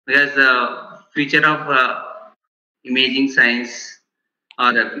because the future of imaging science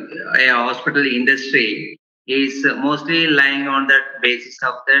or a hospital industry is mostly lying on that basis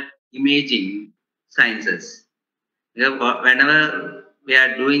of that imaging sciences. Whenever we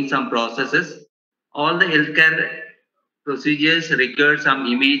are doing some processes, all the healthcare procedures require some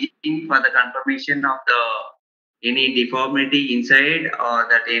imaging for the confirmation of the any deformity inside or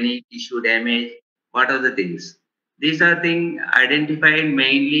that any tissue damage. What are the things? These are things identified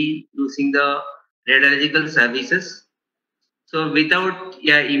mainly using the radiological services. So without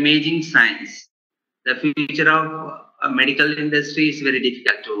imaging science, the future of medical industry is very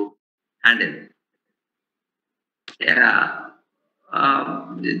difficult to handle. Yeah.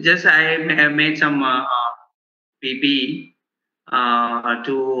 Just I made some PP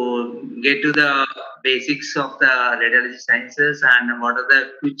to get to the basics of the radiology sciences and what are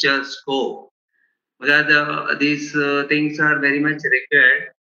the future scope. Because these things are very much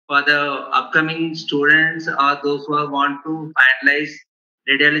required for the upcoming students or those who want to finalize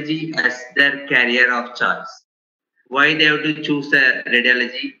radiology as their career of choice. Why they have to choose the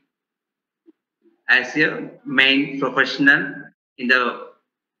radiology as a main professional in the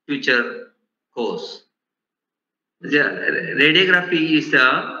future course. The radiography is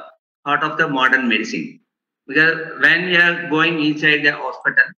the heart of the modern medicine because when we are going inside the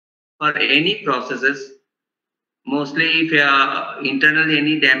hospital for any processes, mostly if you are internally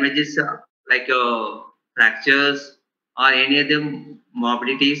any damages like fractures or any other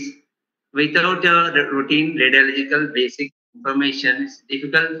morbidities, without a routine radiological basic information, it's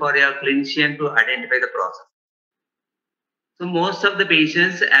difficult for a clinician to identify the process. So most of the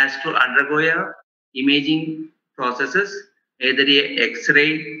patients has to undergo a imaging processes, either a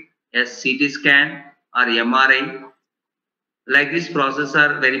X-ray, a CT scan, or MRI. Like this process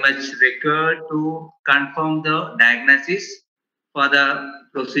are very much required to confirm the diagnosis for the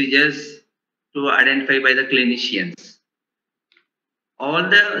procedures to identify by the clinicians. All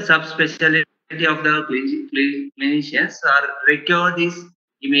the subspecialty of the clinicians are require this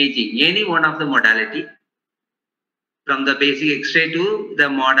imaging, any one of the modality from the basic X-ray to the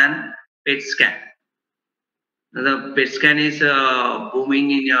modern PET scan. The PET scan is booming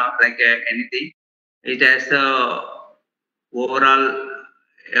in like anything. It has overall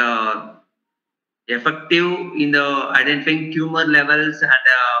effective in the identifying tumor levels and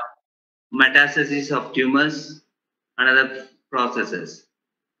metastasis of tumors and other processes.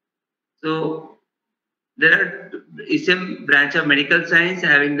 So there are is a branch of medical science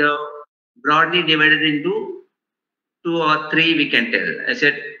having the broadly divided into two or three we can tell. I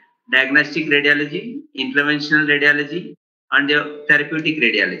said diagnostic radiology, interventional radiology, and therapeutic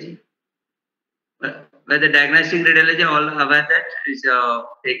radiology. Where the diagnostic radiology, all aware that is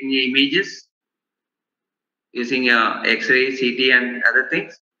taking images using X-ray, CT, and other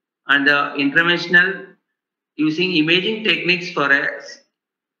things, and the interventional using imaging techniques for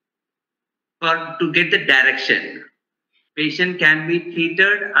to get the direction. Patient can be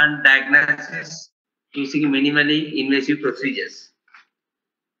treated and diagnosis using minimally invasive procedures.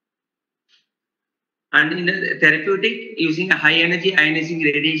 And in the therapeutic, using a high energy ionizing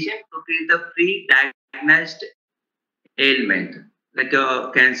radiation to treat the pre-diagnosed ailment like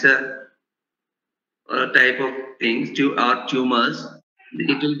cancer type of things or tumors.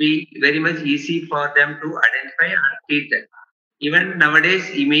 It will be very much easy for them to identify and treat them. Even nowadays,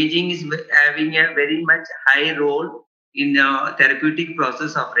 imaging is having a very much high role in the therapeutic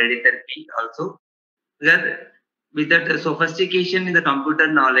process of radiotherapy also. That with that sophistication in the computer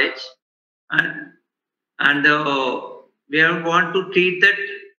knowledge and we want to treat that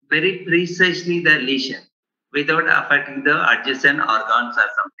very precisely the lesion without affecting the adjacent organs or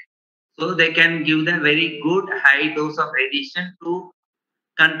something. So they can give the very good high dose of radiation to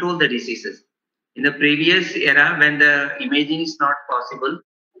control the diseases. In the previous era, when the imaging is not possible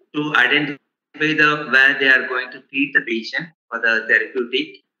to identify the where they are going to treat the patient for the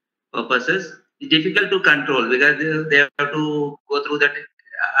therapeutic purposes, it's difficult to control because they have to go through that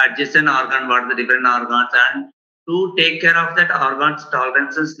adjacent organ, what are the different organs, and to take care of that organs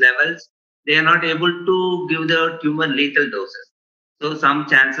tolerances levels, they are not able to give the tumor lethal doses. So some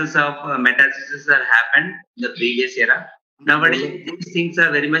chances of metastasis are happened in the previous era. Nowadays, these things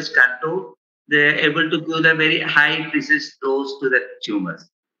are very much controlled. They are able to give the very high precise dose to the tumors.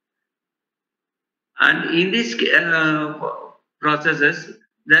 And in these processes,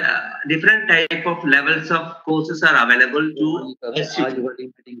 the different type of levels of courses are available to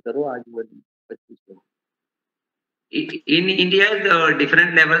in India, the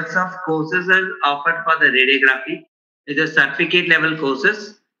different levels of courses are offered for the radiography. There is certificate level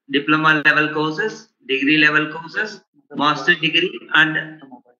courses, diploma level courses, degree level courses, master degree, and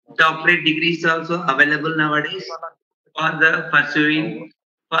doctorate degrees also available nowadays for the pursuing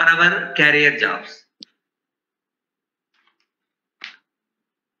for our career jobs.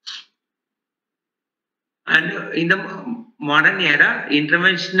 And in the modern era,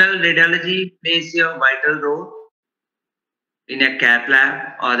 interventional radiology plays a vital role in a cath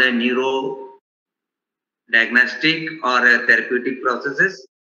lab or a neuro diagnostic or a therapeutic processes.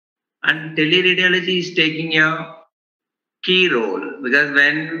 And teleradiology is taking a key role because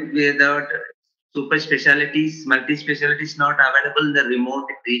when without super specialties, multi specialties not available in the remote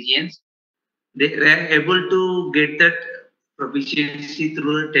regions, they were able to get that proficiency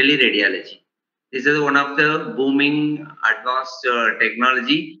through teleradiology. This is one of the booming advanced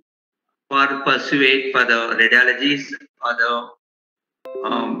technology for pursuit for the radiologists or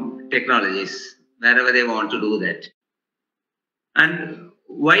the technologies wherever they want to do that. And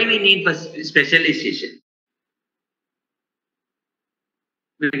why we need for specialization?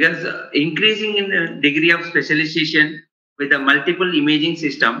 Because increasing in the degree of specialization with a multiple imaging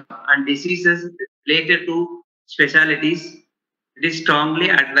system and diseases related to specialties, it is strongly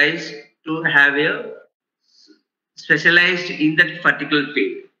advised to have a specialized in that particular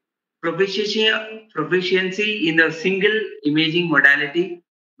field. Proficiency in a single imaging modality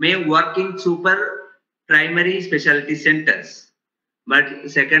may work in super primary specialty centers, but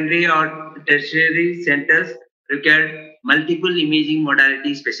secondary or tertiary centers require multiple imaging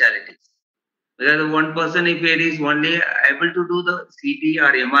modality specialties. Because one person, if it is only able to do the CT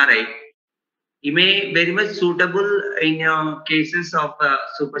or MRI, he may very much suitable in cases of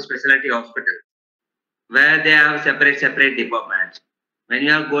super specialty hospital where they have separate departments. When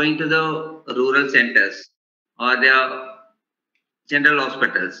you are going to the rural centers or the general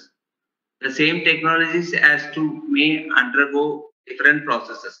hospitals, the same technologies as to may undergo different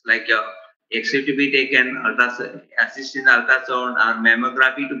processes like X-ray to be taken, assist in ultrasound or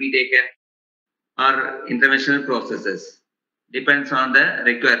mammography to be taken, or interventional processes. Depends on the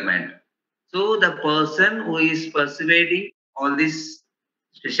requirement. So the person who is persuading all these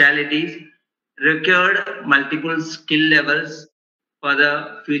specialities required multiple skill levels for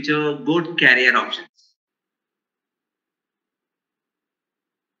the future good career options.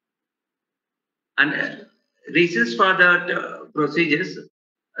 And reasons for that procedures,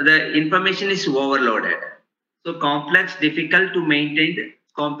 the information is overloaded. So complex, difficult to maintain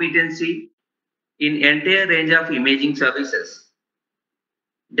competency in entire range of imaging services.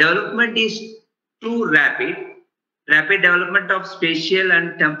 Development is too rapid. Rapid development of spatial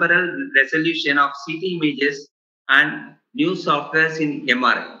and temporal resolution of CT images and new softwares in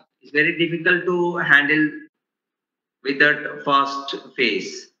MRI is very difficult to handle with that fast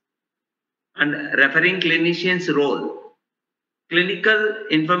phase. And referring clinician's role. Clinical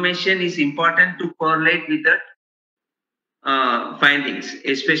information is important to correlate with the findings,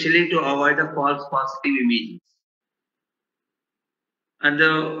 especially to avoid the false positive images. And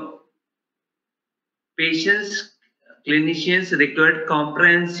the patients, clinicians required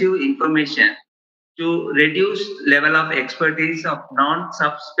comprehensive information to reduce level of expertise of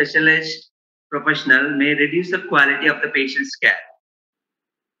non-subspecialized professional may reduce the quality of the patient's care.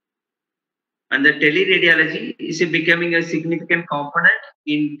 And the teleradiology is becoming a significant component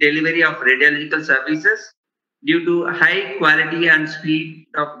in delivery of radiological services due to high quality and speed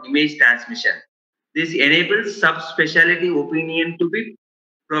of image transmission. This enables subspecialty opinion to be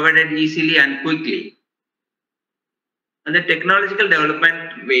provided easily and quickly. And the technological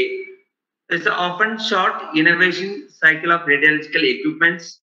development way, there's an often short innovation cycle of radiological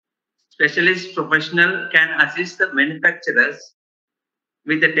equipments. Specialist professional can assist the manufacturers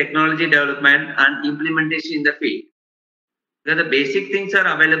with the technology development and implementation in the field. The basic things are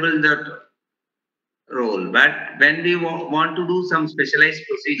available in that role, but when we want to do some specialized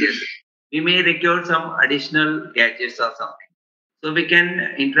procedures, we may require some additional gadgets or something. So we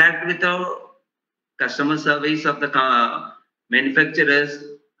can interact with the customer service of the manufacturers,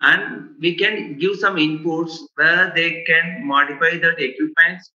 and we can give some inputs where they can modify the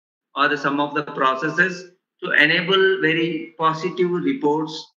equipment or some of the processes to enable very positive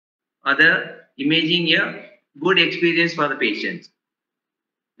reports or the imaging a good experience for the patients.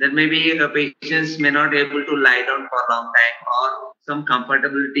 That maybe patients may not able to lie down for a long time or some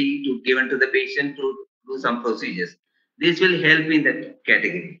comfortability to given to the patient to do some procedures. This will help in that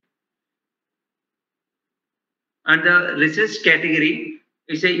category. And the research category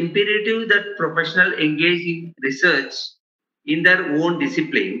is an imperative that professionals engage in research in their own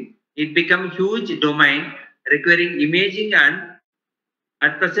discipline. It becomes huge domain requiring imaging, and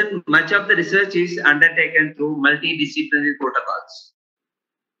at present much of the research is undertaken through multidisciplinary protocols.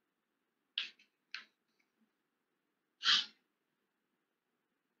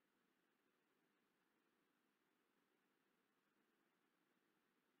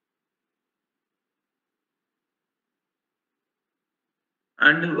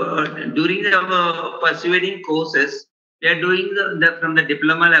 And during our pursuing courses, we are doing from the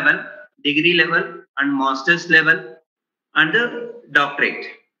diploma level, degree level, and master's level, and the doctorate.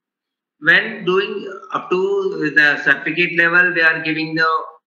 When doing up to the certificate level, we are giving the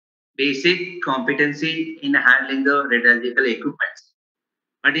basic competency in handling the radiological equipments.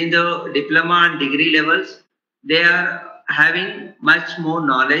 But in the diploma and degree levels, they are having much more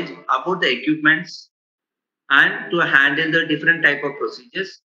knowledge about the equipments and to handle the different type of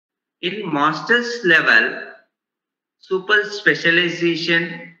procedures. In master's level, super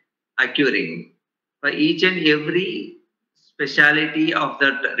specialization occurring for each and every speciality of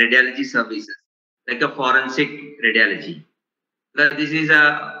the radiology services, like a forensic radiology. This is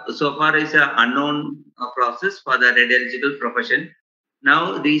a so far is a unknown process for the radiological profession.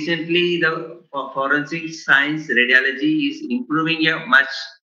 Now, recently, the forensic science radiology is improving a much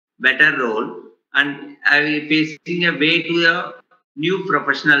better role and facing a way to a new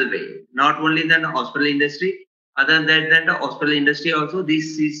professional way. Not only the hospital industry, other than the hospital industry also,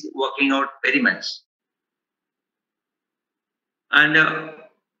 this is working out very much. And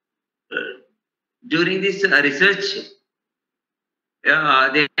during this research, they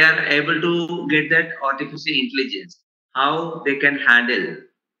are able to get that artificial intelligence, how they can handle.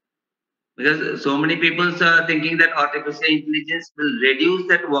 Because so many people are thinking that artificial intelligence will reduce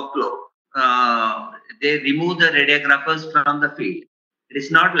that workload. They remove the radiographers from the field. It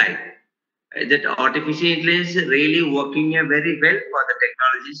is not like that. Artificial intelligence is really working very well for the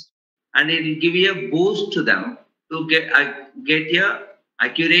technologists, and it will give you a boost to them to get a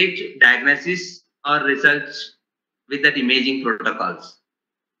accurate diagnosis or results with that imaging protocols.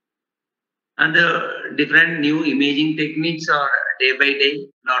 And the different new imaging techniques are day by day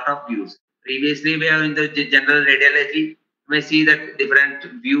lot of views. Previously, we are in the general radiology, we see that different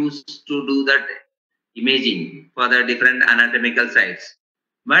views to do that imaging for the different anatomical sites.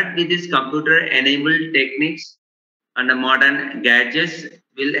 But with this computer enabled techniques and the modern gadgets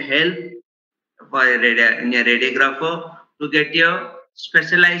will help for a radiographer to get a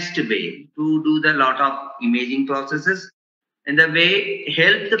specialized way to do the lot of imaging processes and the way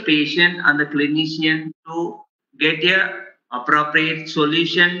help the patient and the clinician to get a appropriate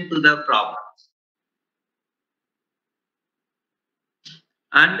solution to the problems.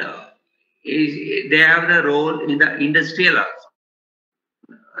 And they have the role in the industrial also.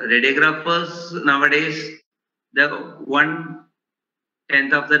 Radiographers nowadays, the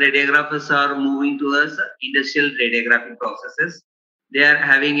 1/10 of the radiographers are moving towards industrial radiography processes. They are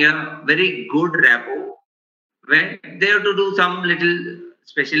having a very good rapport when they have to do some little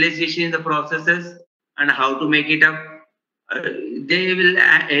specialization in the processes and how to make it up. They will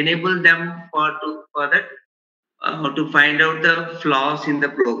enable them for that to find out the flaws in the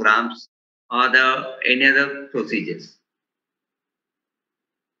programs or the any other procedures.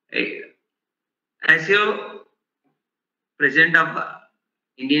 Eh, As your president of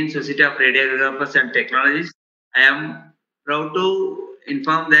Indian Society of Radiographers and Technologists, I am proud to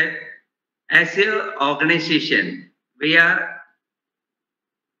inform that as a organization, we are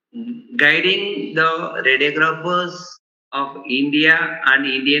guiding the radiographers of India and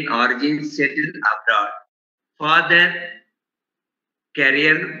Indian origins settled abroad for their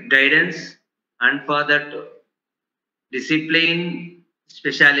career guidance and for that discipline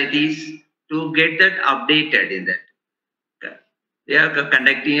specialities to get that updated in that. They are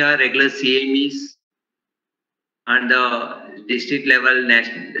conducting a regular CMEs and the district level,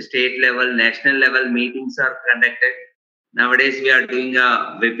 national, state level, national level meetings are conducted. Nowadays, we are doing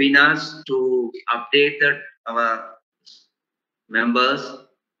webinars to update our members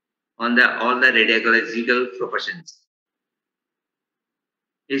on all the radiological professions.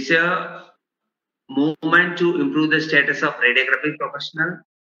 It's a movement to improve the status of radiography professional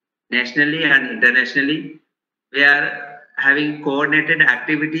nationally and internationally. We are having coordinated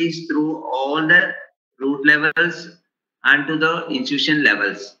activities through all the root levels and to the institution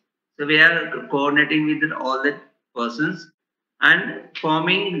levels. So we are coordinating with all the persons and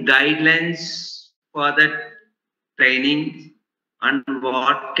forming guidelines for the training and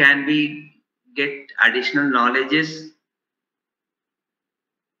what can we get additional knowledges.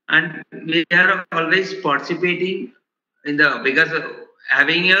 And we are always participating in the because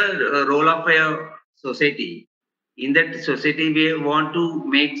having a role of a society. In that society, we want to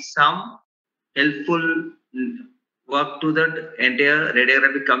make some helpful work to the entire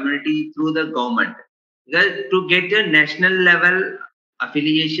radiographic community through the government. Because to get a national level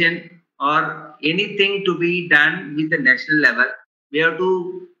affiliation or anything to be done with the national level, we have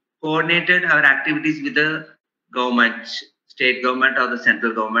to coordinate our activities with the government, state government or the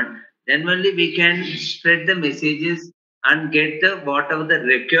central government. Then only we can spread the messages and get the whatever the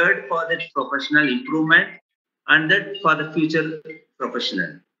required for the professional improvement and that for the future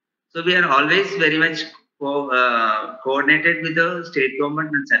professional. So we are always very much coordinated with the state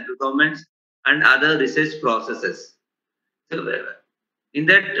government and central governments and other research processes. So in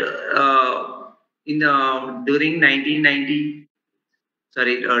that, during 1990,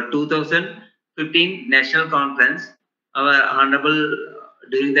 sorry, 2015 national conference, our honorable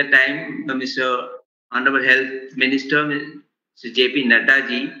during that time, Mr. Honorable Health Minister, Mr. JP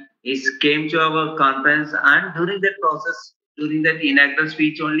Naddaji, is came to our conference, and during that process, during that inaugural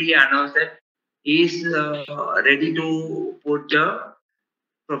speech, only he announced that he is ready to put a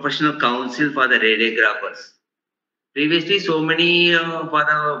professional council for the radiographers. Previously, so many for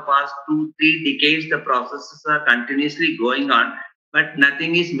the past 2, 3 decades, the processes are continuously going on, but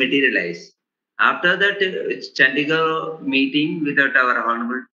nothing is materialized. After that, Chandigarh meeting with our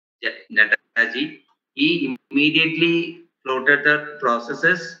Honorable Netaji, he immediately floated the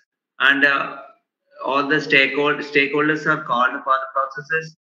processes, and all the stakeholders are called for the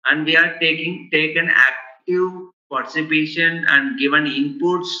processes, and we are taken active participation and given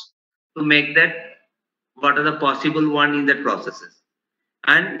inputs to make that what are the possible one in that processes.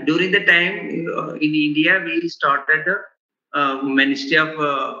 And during the time in India, we started the Ministry of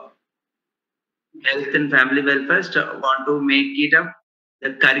Health and Family Welfare want to make it up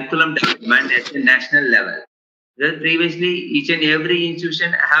the curriculum development at the national level. That previously, each and every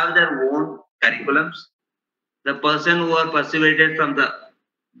institution have their own curriculums. The person who are persuaded from the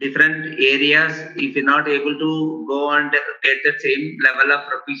different areas, if you're not able to go and get the same level of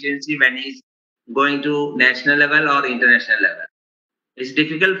proficiency when he's going to national level or international level, it's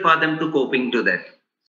difficult for them to coping to that.